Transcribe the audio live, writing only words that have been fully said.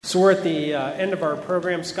So we're at the end of our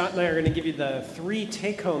program. Scott and I are going to give you the 3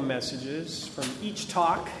 take-home messages from each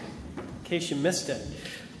talk, in case you missed it.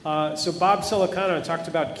 So Bob Silicano talked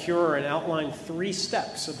about Cure and outlined 3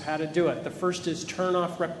 steps of how to do it. The first is turn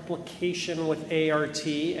off replication with ART,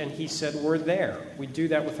 and he said we're there. We do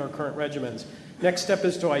that with our current regimens. Next step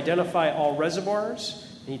is to identify all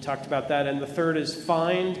reservoirs, and he talked about that. And the third is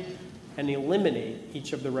find and eliminate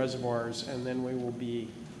each of the reservoirs, and then we will be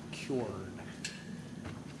cured.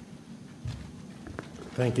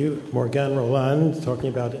 Thank you. Morgan Roland, talking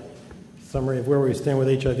about a summary of where we stand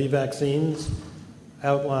with HIV vaccines,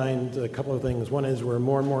 outlined a couple of things. One is we're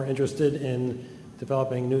more and more interested in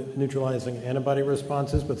developing neutralizing antibody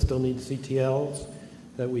responses, but still need CTLs,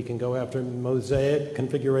 that we can go after mosaic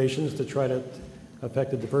configurations to try to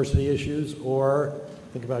affect the diversity issues, or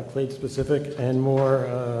think about clade-specific and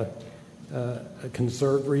more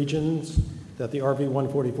conserved regions, that the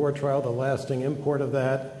RV144 trial, the lasting import of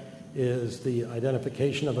that is the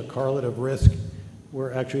identification of a correlate of risk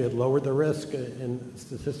where actually it lowered the risk in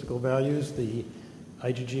statistical values, the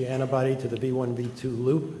IgG antibody to the V1, V2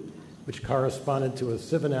 loop, which corresponded to a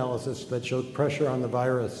sieve analysis that showed pressure on the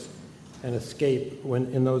virus and escape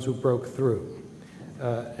in those who broke through.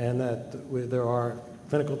 And that there are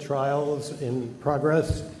clinical trials in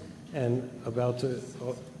progress and about to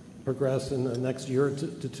progress in the next year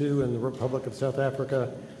to 2 in the Republic of South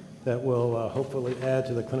Africa that will hopefully add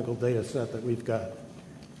to the clinical data set that we've got.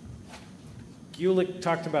 Gulick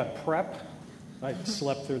talked about PrEP. I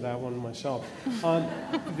slept through that one myself. So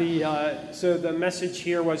the message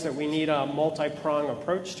here was that we need a multi-pronged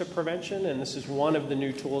approach to prevention, and this is one of the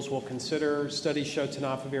new tools we'll consider. Studies show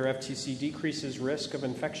tenofovir FTC decreases risk of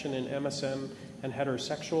infection in MSM and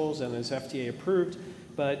heterosexuals and is FDA approved,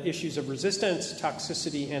 but issues of resistance,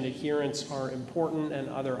 toxicity, and adherence are important, and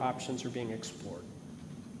other options are being explored.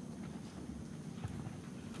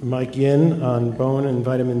 Mike Yin on bone and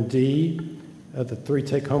vitamin D. The 3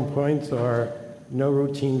 take-home points are no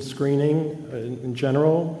routine screening in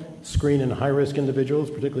general, screen in high-risk individuals,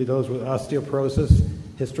 particularly those with osteoporosis,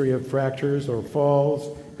 history of fractures or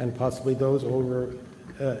falls, and possibly those over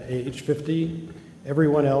age 50.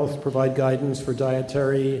 Everyone else provide guidance for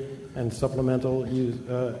dietary and supplemental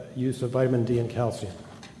use of vitamin D and calcium.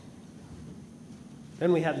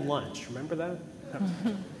 Then we had lunch. Remember that?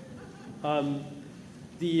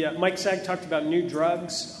 Mike Sag talked about new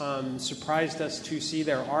drugs. Surprised us to see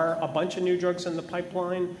there are a bunch of new drugs in the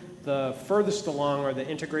pipeline. The furthest along are the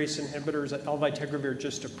integrase inhibitors that elvitegravir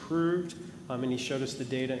just approved, and he showed us the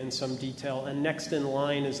data in some detail. And next in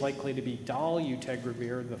line is likely to be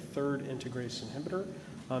dolutegravir, the 3rd integrase inhibitor.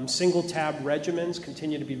 Single-tab regimens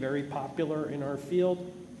continue to be very popular in our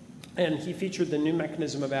field. And he featured the new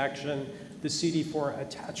mechanism of action, the CD4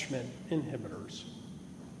 attachment inhibitors.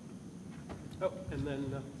 Oh, and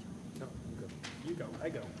then, I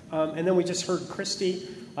go. And then we just heard Christy,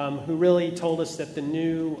 who really told us that the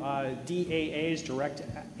new DAAs,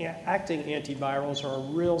 direct-acting antivirals, are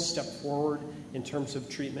a real step forward in terms of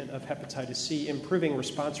treatment of hepatitis C, improving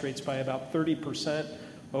response rates by about 30%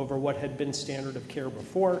 over what had been standard of care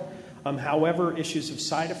before. However, issues of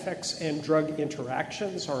side effects and drug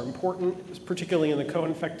interactions are important, particularly in the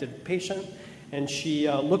co-infected patient. And she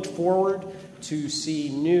looked forward to see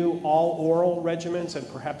new all-oral regimens and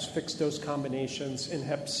perhaps fixed-dose combinations in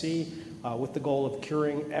Hep C with the goal of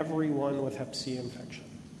curing everyone with Hep C infection.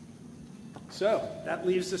 So that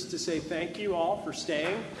leaves us to say thank you all for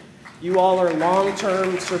staying. You all are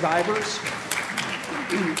long-term survivors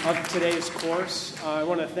of today's course. I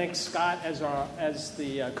want to thank Scott as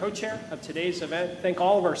the co-chair of today's event. Thank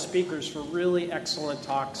all of our speakers for really excellent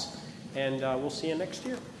talks, and we'll see you next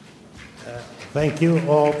year. Thank you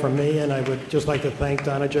all from me, and I would just like to thank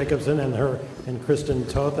Donna Jacobson and Kristen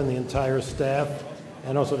Toth and the entire staff,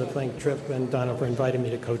 and also to thank Tripp and Donna for inviting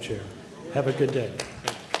me to co-chair. Have a good day.